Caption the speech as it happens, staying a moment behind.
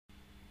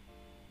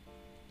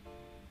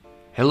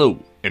Hello,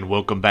 and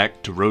welcome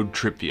back to Road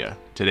TRipVIA.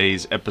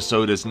 Today's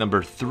episode is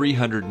number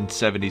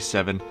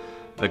 377.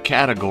 The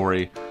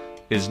category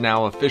is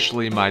now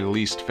officially my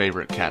least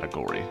favorite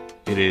category.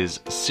 It is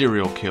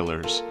serial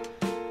killers.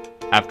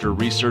 After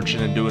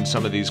researching and doing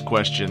some of these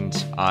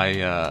questions,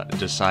 I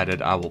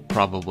decided I will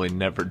probably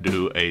never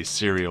do a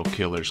serial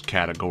killers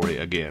category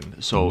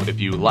again. So if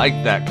you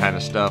like that kind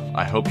of stuff,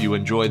 I hope you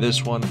enjoy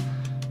this one,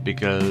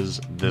 because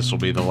this will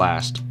be the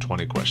last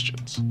 20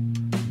 questions.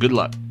 Good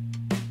luck.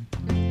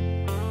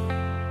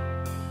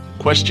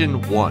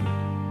 Question 1.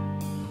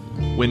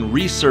 When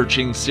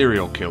researching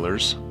serial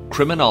killers,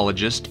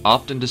 criminologists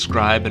often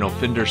describe an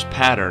offender's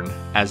pattern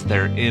as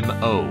their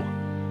MO.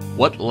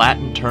 What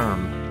Latin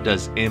term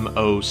does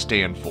MO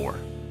stand for?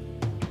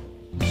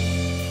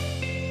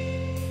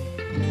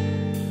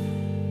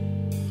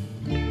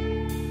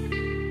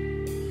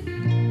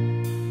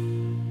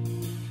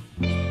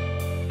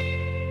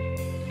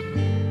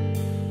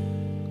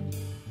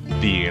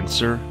 The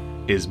answer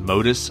is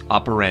modus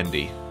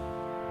operandi.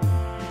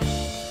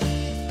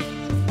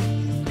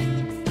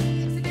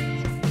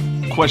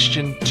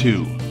 Question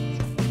 2.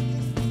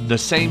 The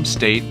same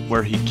state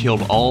where he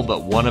killed all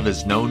but one of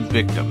his known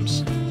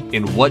victims.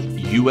 In what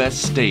U.S.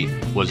 state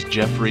was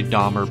Jeffrey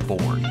Dahmer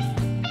born?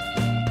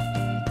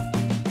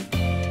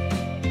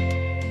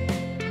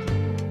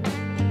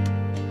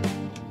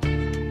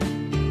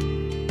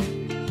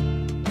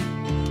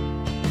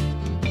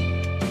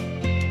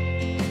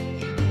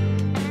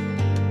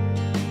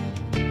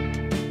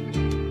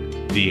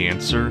 The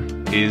answer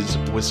is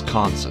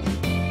Wisconsin.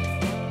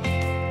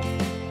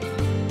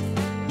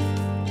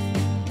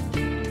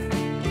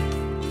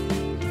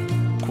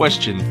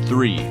 Question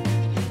 3.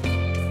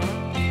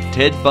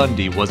 Ted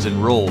Bundy was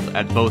enrolled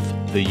at both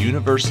the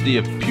University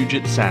of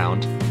Puget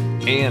Sound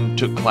and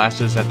took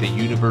classes at the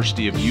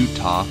University of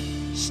Utah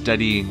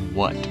studying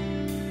what?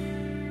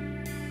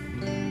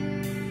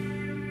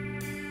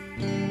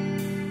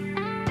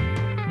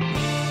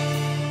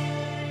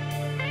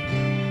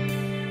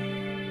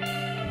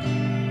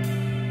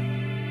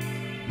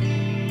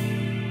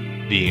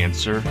 The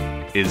answer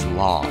is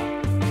law.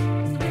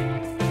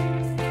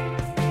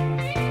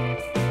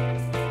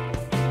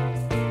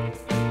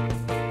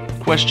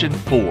 Question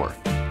 4.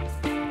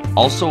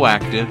 Also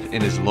active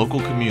in his local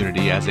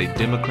community as a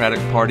Democratic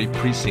Party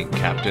precinct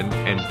captain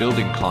and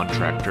building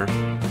contractor,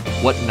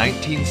 what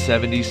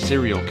 1970s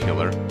serial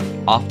killer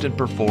often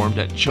performed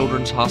at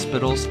children's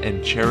hospitals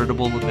and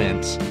charitable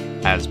events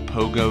as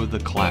Pogo the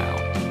Clown?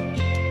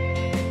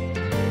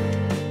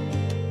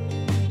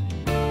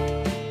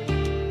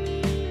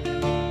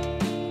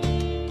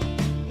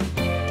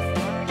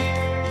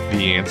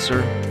 The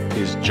answer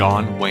is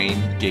John Wayne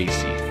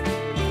Gacy.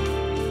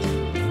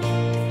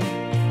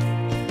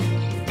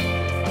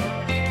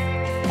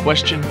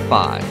 Question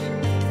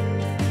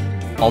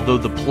 5. Although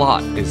the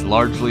plot is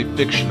largely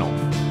fictional,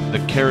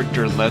 the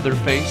character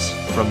Leatherface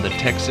from the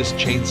Texas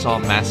Chainsaw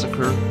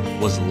Massacre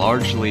was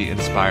largely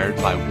inspired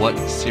by what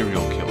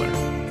serial killer?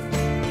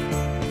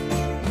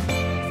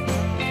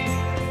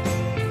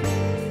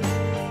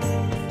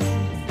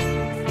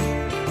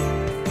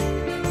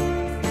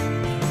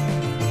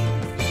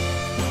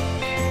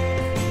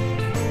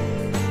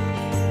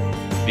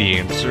 The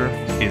answer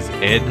is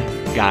Ed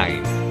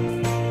Gein.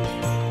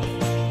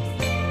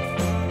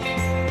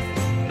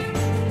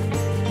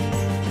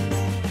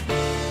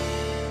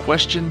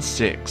 Question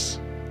 6.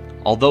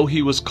 Although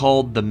he was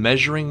called the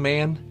Measuring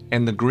Man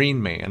and the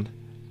Green Man,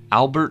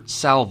 Albert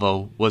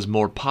Salvo was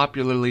more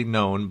popularly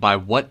known by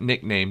what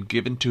nickname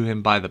given to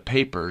him by the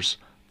papers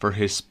for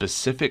his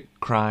specific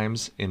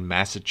crimes in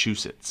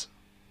Massachusetts?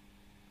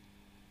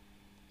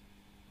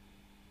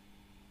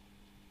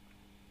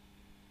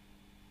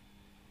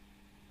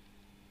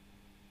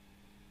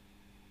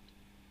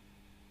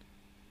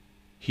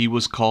 He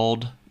was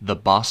called the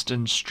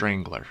Boston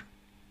Strangler.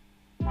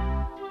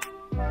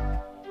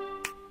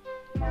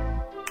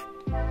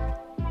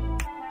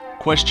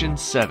 Question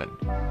 7.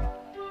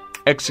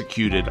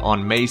 Executed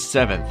on May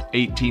 7,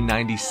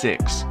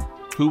 1896,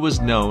 who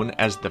was known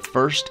as the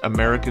first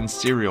American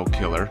serial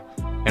killer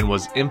and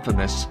was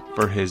infamous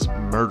for his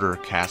murder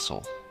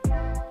castle?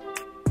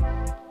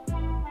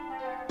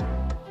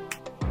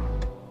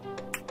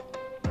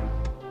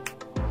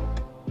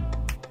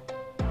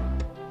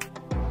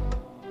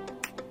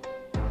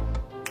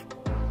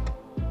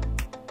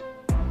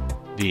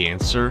 The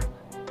answer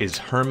is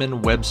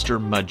Herman Webster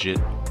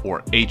Mudgett,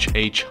 or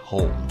H.H.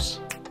 Holmes.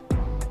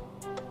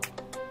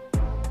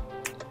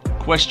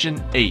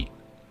 Question 8.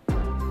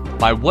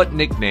 By what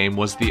nickname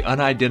was the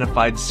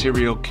unidentified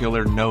serial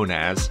killer known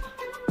as,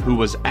 who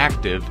was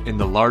active in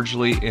the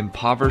largely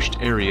impoverished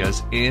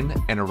areas in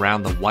and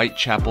around the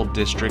Whitechapel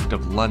district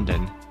of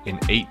London in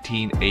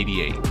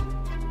 1888?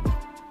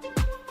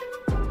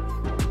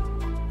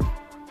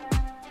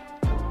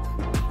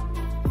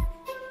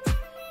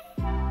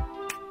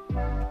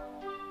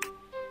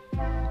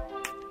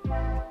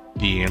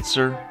 The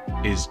answer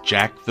is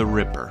Jack the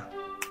Ripper.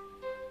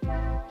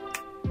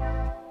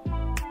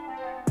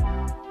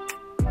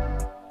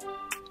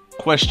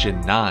 Question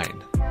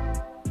 9.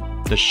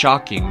 The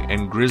shocking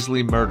and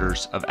grisly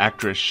murders of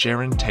actress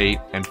Sharon Tate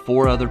and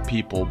 4 other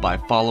people by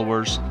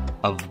followers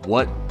of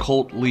what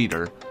cult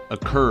leader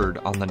occurred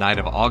on the night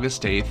of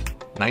August 8,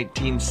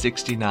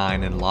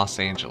 1969 in Los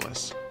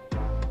Angeles?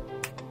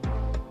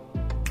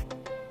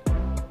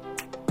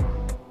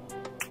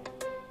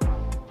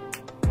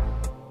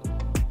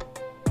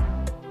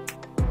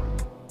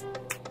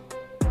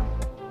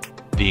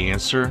 The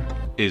answer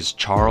is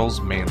Charles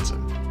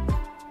Manson.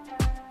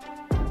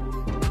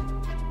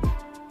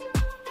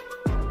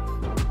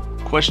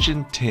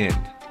 Question 10.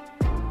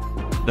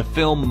 The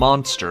film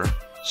Monster,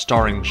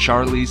 starring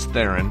Charlize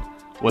Theron,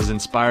 was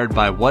inspired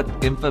by what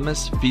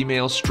infamous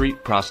female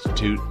street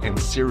prostitute and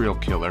serial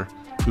killer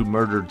who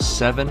murdered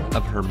 7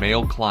 of her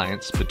male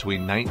clients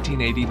between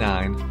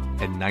 1989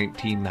 and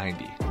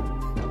 1990?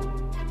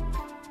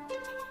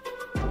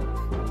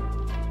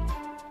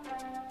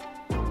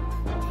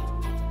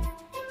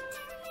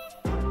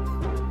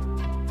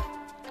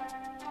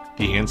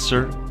 The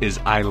answer is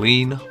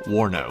Eileen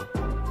Warno.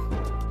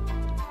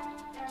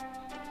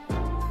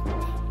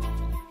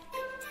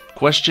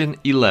 Question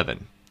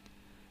 11.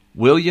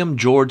 William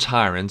George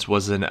Hirons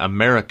was an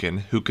American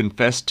who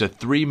confessed to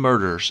 3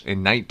 murders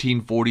in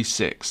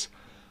 1946.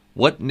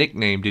 What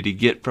nickname did he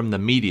get from the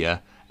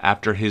media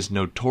after his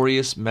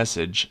notorious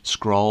message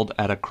scrawled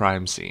at a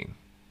crime scene?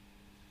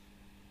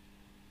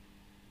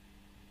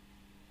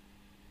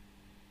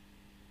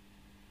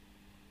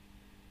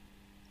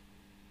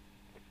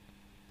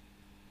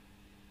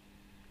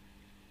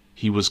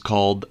 He was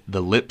called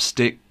the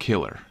Lipstick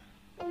Killer.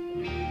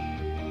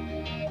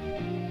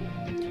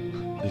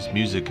 This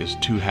music is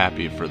too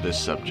happy for this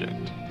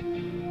subject.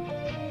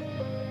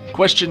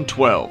 Question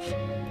 12.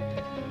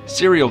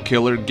 Serial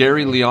killer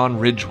Gary Leon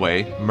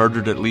Ridgway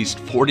murdered at least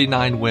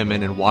 49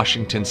 women in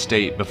Washington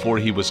state before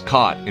he was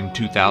caught in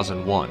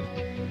 2001.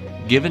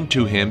 Given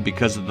to him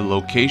because of the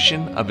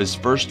location of his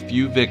first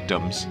few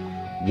victims,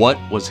 what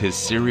was his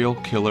serial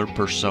killer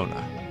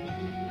persona?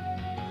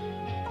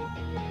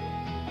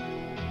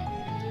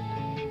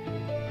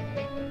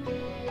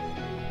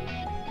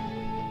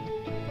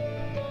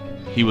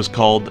 He was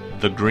called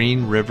the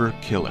Green River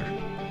Killer.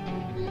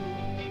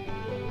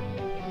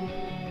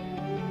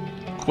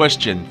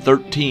 Question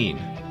 13.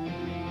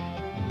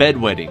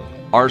 Bedwetting,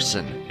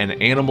 arson, and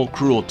animal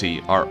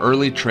cruelty are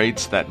early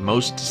traits that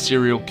most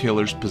serial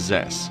killers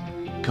possess.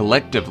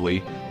 Collectively,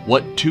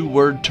 what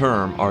 2-word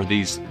term are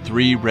these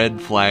 3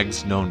 red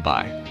flags known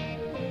by?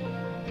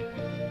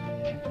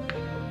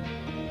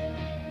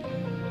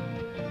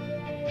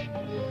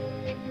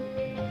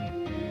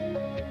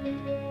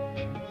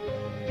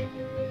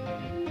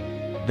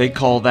 They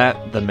call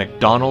that the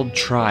McDonald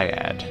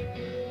Triad.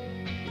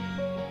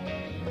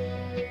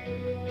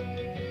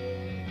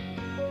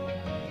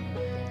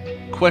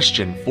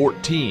 Question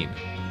 14.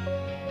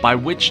 By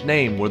which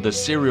name were the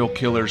serial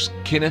killers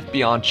Kenneth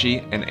Bianchi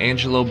and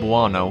Angelo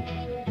Buono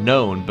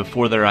known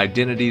before their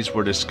identities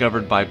were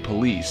discovered by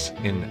police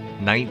in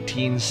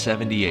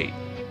 1978?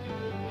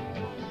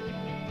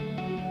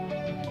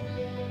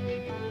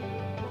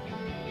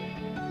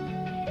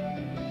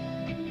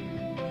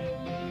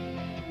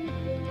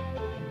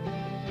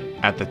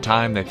 At the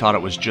time, they thought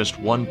it was just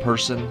one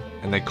person,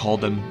 and they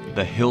called him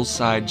the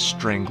Hillside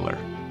Strangler.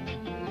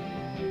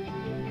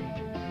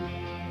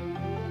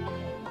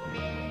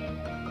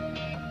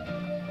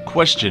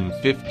 Question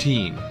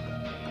 15.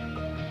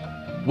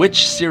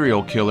 Which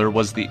serial killer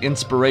was the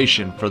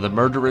inspiration for the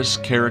murderous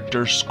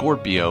character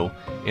Scorpio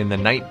in the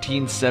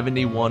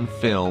 1971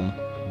 film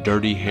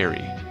Dirty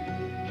Harry?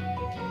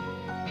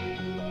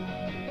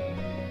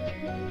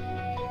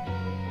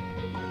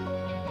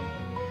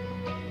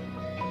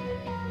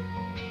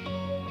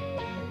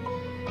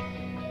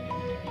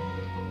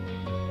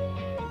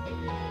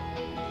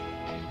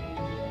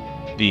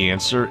 The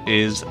answer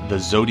is the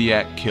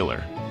Zodiac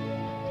Killer.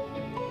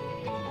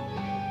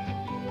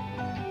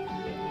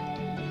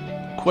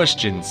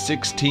 Question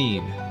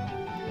 16.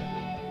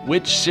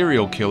 Which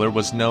serial killer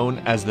was known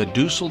as the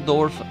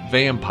Dusseldorf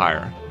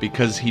Vampire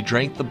because he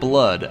drank the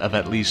blood of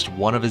at least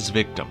one of his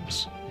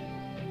victims?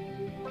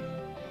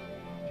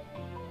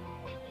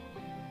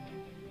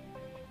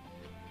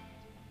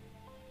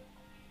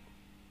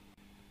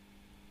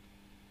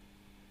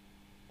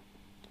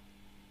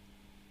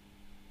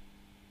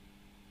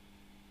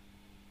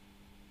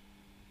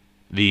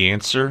 The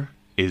answer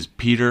is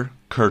Peter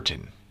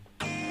Curtin.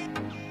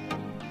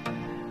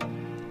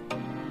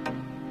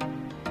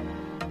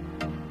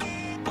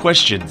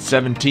 Question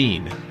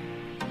 17.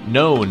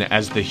 Known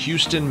as the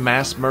Houston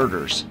Mass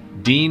Murders,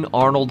 Dean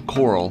Arnold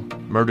Corll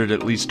murdered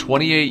at least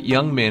 28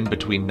 young men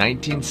between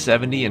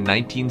 1970 and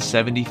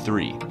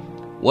 1973.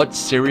 What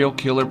serial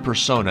killer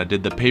persona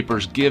did the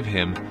papers give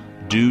him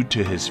due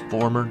to his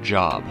former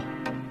job?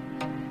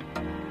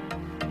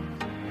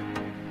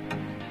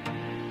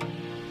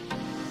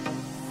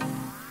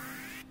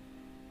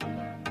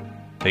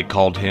 They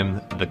called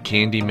him the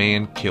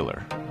Candyman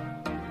Killer.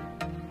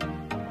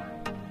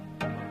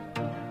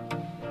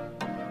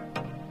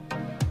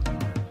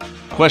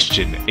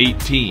 Question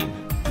 18.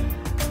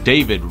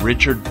 David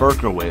Richard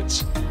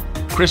Berkowitz,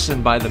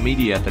 Christened by the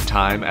media at the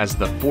time as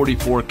the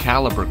 .44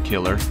 caliber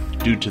killer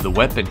due to the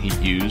weapon he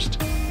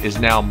used, is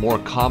now more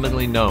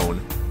commonly known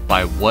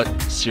by what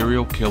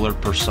serial killer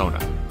persona?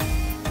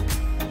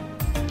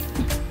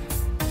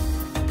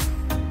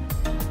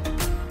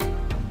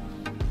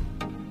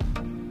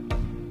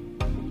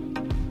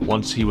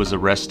 Once he was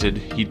arrested,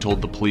 he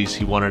told the police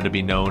he wanted to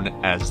be known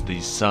as the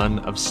Son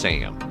of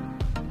Sam.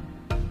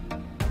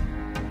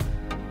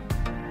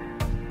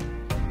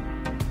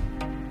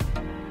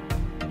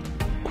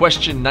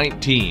 Question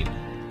 19.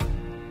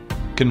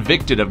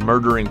 Convicted of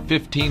murdering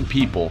 15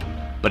 people,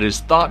 but is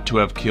thought to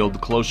have killed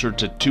closer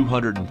to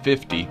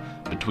 250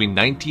 between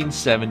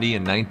 1970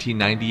 and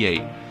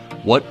 1998,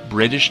 what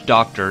British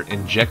doctor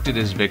injected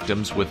his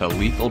victims with a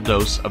lethal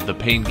dose of the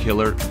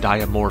painkiller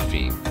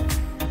diamorphine?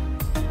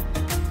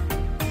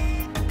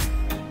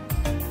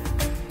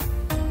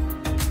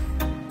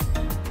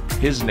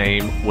 His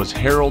name was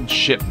Harold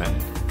Shipman,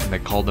 and they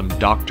called him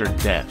Dr.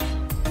 Death.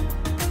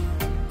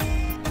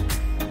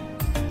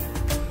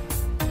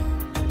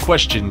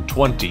 Question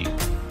 20.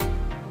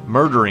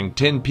 Murdering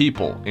 10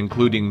 people,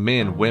 including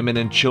men, women,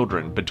 and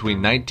children, between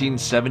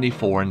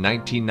 1974 and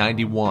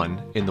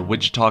 1991 in the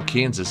Wichita,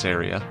 Kansas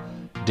area,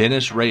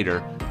 Dennis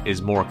Rader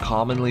is more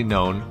commonly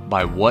known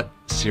by what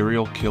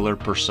serial killer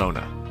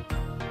persona?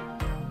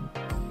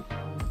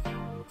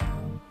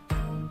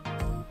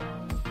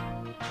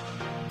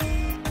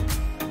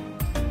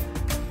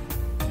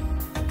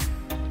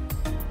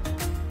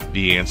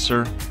 The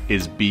answer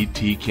is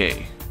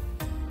BTK.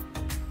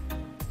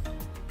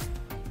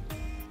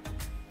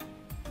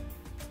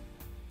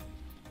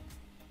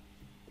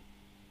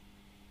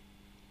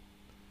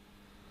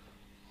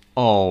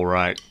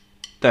 Alright,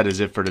 that is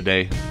it for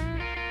today.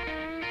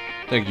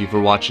 Thank you for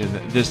watching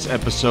this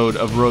episode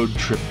of Road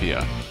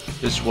TRIpVIA.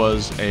 This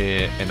was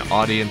an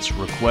audience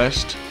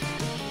request,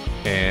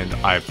 and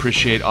I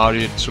appreciate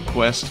audience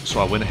requests,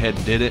 so I went ahead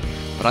and did it.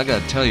 But I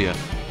gotta tell you,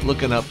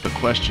 looking up the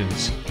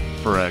questions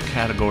for a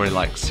category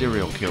like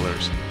serial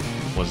killers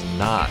was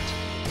not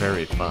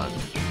very fun.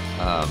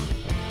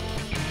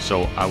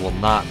 So I will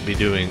not be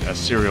doing a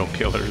serial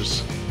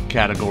killers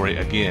category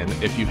again.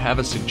 If you have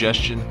a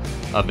suggestion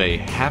of a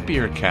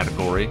happier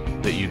category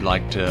that you'd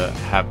like to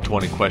have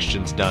 20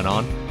 questions done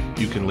on,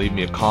 you can leave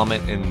me a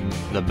comment in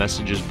the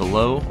messages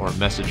below or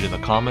message in the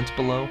comments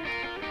below,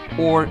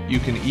 or you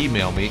can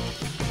email me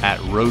at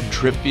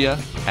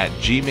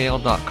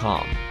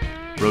roadtripvia@gmail.com.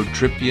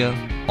 Roadtripvia,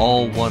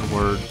 all one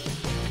word,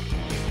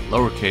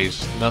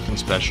 lowercase, nothing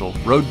special,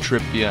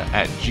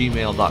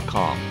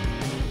 roadtripvia@gmail.com.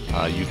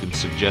 You can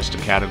suggest a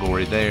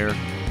category there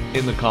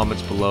in the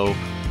comments below.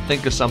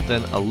 Think of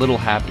something a little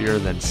happier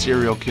than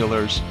serial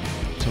killers.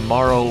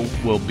 Tomorrow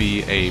will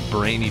be a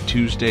Brainy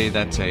Tuesday.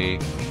 That's a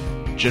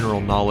general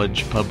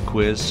knowledge pub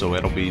quiz, so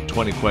it'll be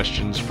 20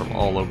 questions from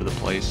all over the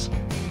place.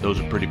 Those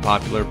are pretty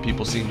popular.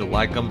 People seem to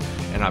like them,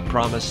 and I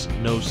promise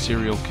no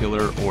serial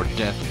killer or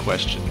death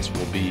questions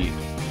will be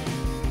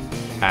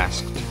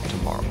asked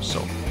tomorrow.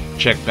 So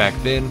check back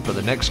then for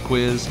the next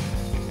quiz,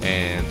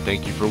 and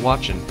thank you for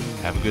watching.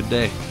 Have a good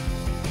day.